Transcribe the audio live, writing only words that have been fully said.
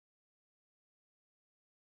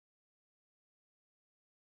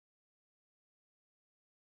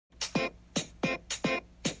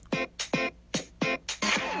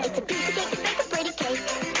It's a piece of cake to make a pretty cake.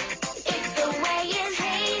 If the way is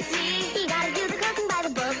hazy, you gotta do the cooking by the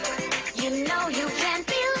book. You know you can't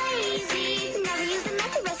be lazy. Never use a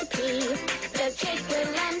messy recipe. The cake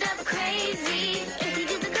will end up crazy. If you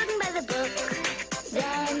do the cooking by the book,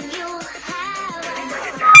 then you'll have a...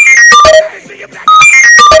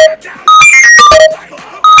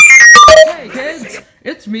 Hey kids,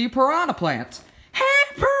 it's me, Piranha Plant. Hey,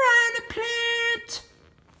 Piranha Plant!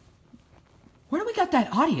 Where do we got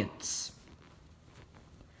that audience?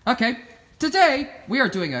 Okay, today we are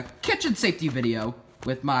doing a kitchen safety video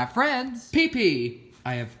with my friends PP.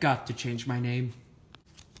 I have got to change my name.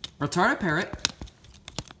 Retarded Parrot.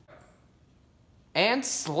 And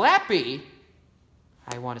Slappy.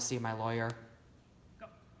 I want to see my lawyer.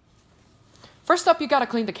 First up, you gotta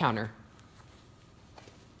clean the counter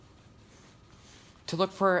to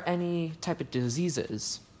look for any type of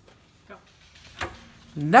diseases.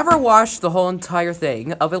 Never wash the whole entire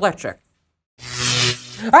thing of electric.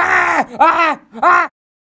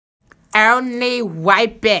 Only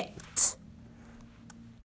wipe it.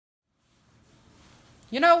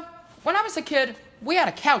 You know, when I was a kid, we had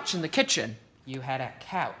a couch in the kitchen. You had a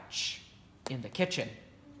couch in the kitchen.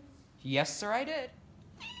 Yes, sir, I did.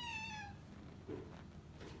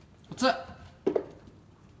 What's up?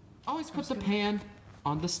 Always put the pan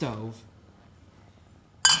on the stove.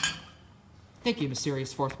 Thank you,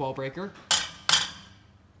 mysterious fourth wall breaker.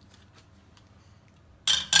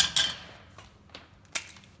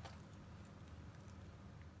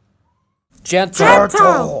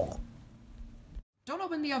 Gentle! Don't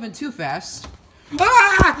open the oven too fast.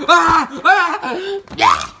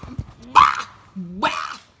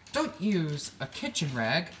 Don't use a kitchen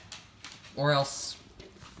rag, or else,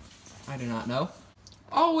 I do not know.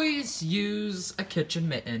 Always use a kitchen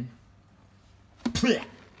mitten.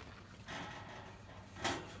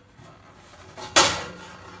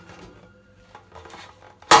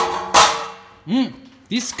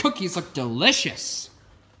 These cookies look delicious.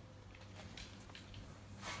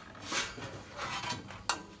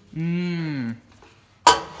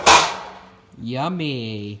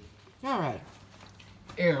 Yummy. Alright.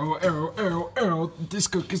 Ew, ew, ew, ew. These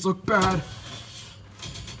cookies look bad.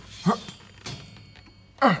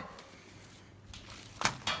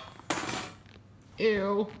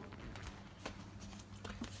 Ew.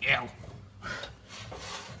 Ew.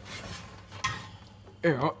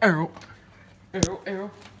 Ew, ew. Ew,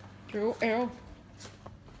 ew. Ew, ew.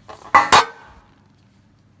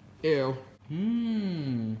 Ew.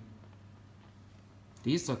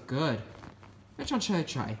 These look good. Which one should I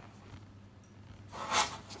try?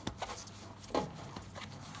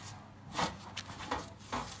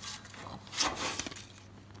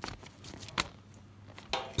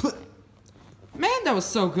 Man, that was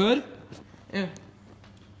so good. Ew.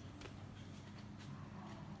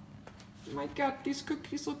 My God, these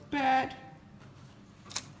cookies look bad.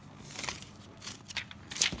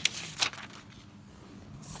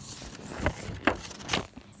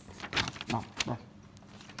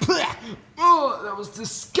 Oh, that was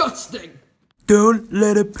disgusting. Don't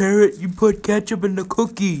let a parrot you put ketchup in the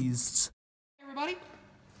cookies. Hey everybody,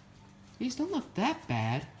 these don't look that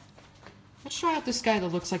bad. Let's try out this guy that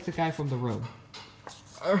looks like the guy from The Room.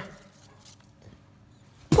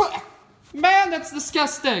 Man, that's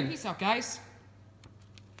disgusting. Peace out, guys.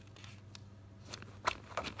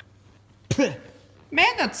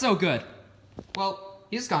 Man, that's so good. Well,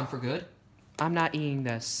 he's gone for good. I'm not eating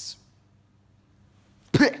this.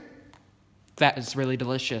 That is really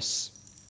delicious.